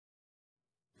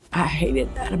I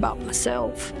hated that about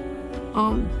myself.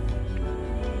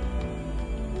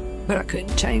 But I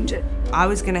couldn't change it. I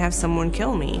was gonna have someone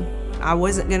kill me. I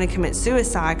wasn't gonna commit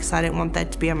suicide because I didn't want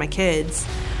that to be on my kids,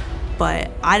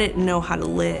 but I didn't know how to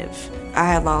live. I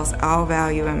had lost all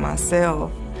value in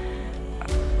myself.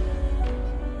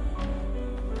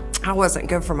 I wasn't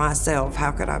good for myself.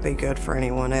 How could I be good for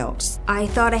anyone else? I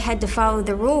thought I had to follow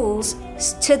the rules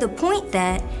to the point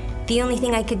that the only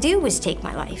thing I could do was take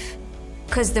my life,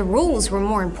 because the rules were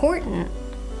more important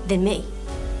than me.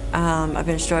 I've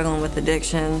been struggling with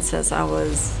addiction since I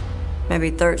was maybe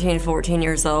 13, 14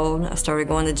 years old. I started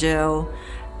going to jail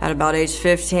at about age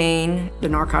 15. The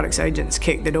narcotics agents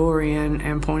kicked the door in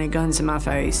and pointed guns in my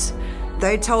face.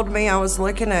 They told me I was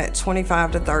looking at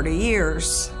 25 to 30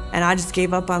 years. And I just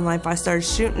gave up on life. I started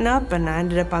shooting up and I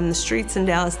ended up on the streets in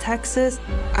Dallas, Texas.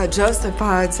 I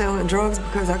justified selling drugs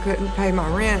because I couldn't pay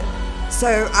my rent.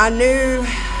 So I knew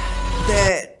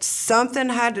that something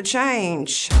had to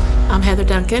change. I'm Heather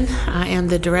Duncan. I am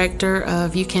the director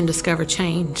of You Can Discover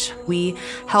Change. We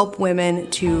help women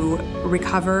to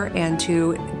recover and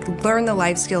to learn the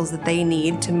life skills that they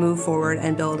need to move forward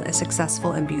and build a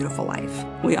successful and beautiful life.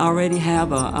 We already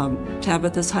have a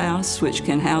Tabitha's house, which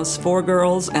can house 4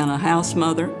 girls and a house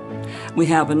mother. We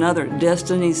have another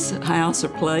Destiny's house or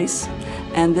place,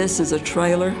 and this is a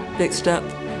trailer fixed up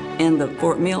in the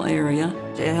Fort Mill area.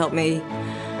 It helped me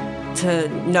to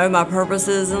know my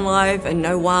purposes in life and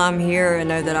know why I'm here and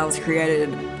know that I was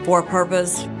created for a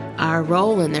purpose. Our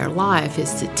role in their life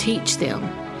is to teach them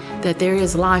that there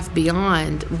is life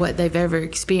beyond what they've ever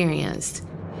experienced.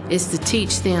 It's to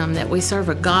teach them that we serve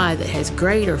a God that has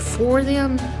greater for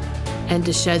them and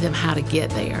to show them how to get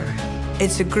there.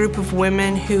 It's a group of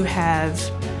women who have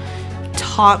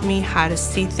taught me how to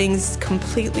see things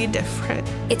completely different.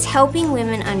 It's helping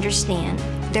women understand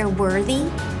they're worthy,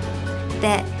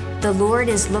 that the Lord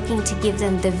is looking to give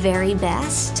them the very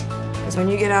best. Because when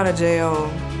you get out of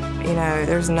jail, you know,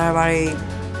 there's nobody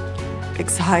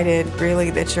excited really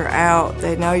that you're out.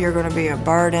 They know you're going to be a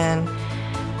burden.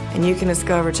 And You Can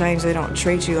Discover Change, they don't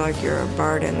treat you like you're a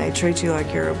burden. They treat you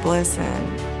like you're a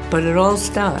blessing. But it all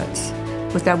starts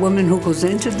with that woman who goes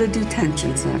into the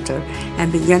detention center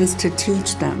and begins to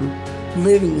teach them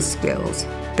living skills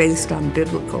based on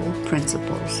biblical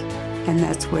principles. And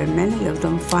that's where many of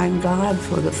them find God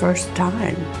for the first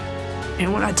time.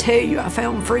 And when I tell you I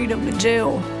found freedom in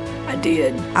jail, I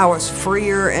did. I was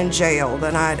freer in jail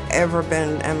than I'd ever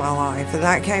been in my life. And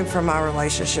that came from my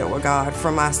relationship with God,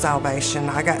 from my salvation.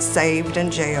 I got saved in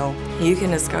jail. You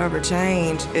Can Discover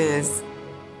Change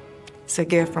it's a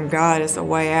gift from God. It's a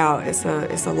way out. It's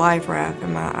a life raft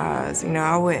in my eyes. You know,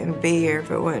 I wouldn't be here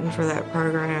if it wasn't for that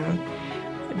program.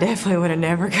 I definitely would have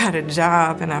never got a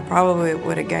job, and I probably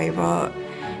would have gave up,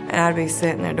 and I'd be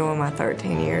sitting there doing my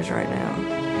 13 years right now.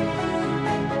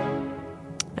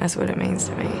 That's what it means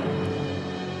to me.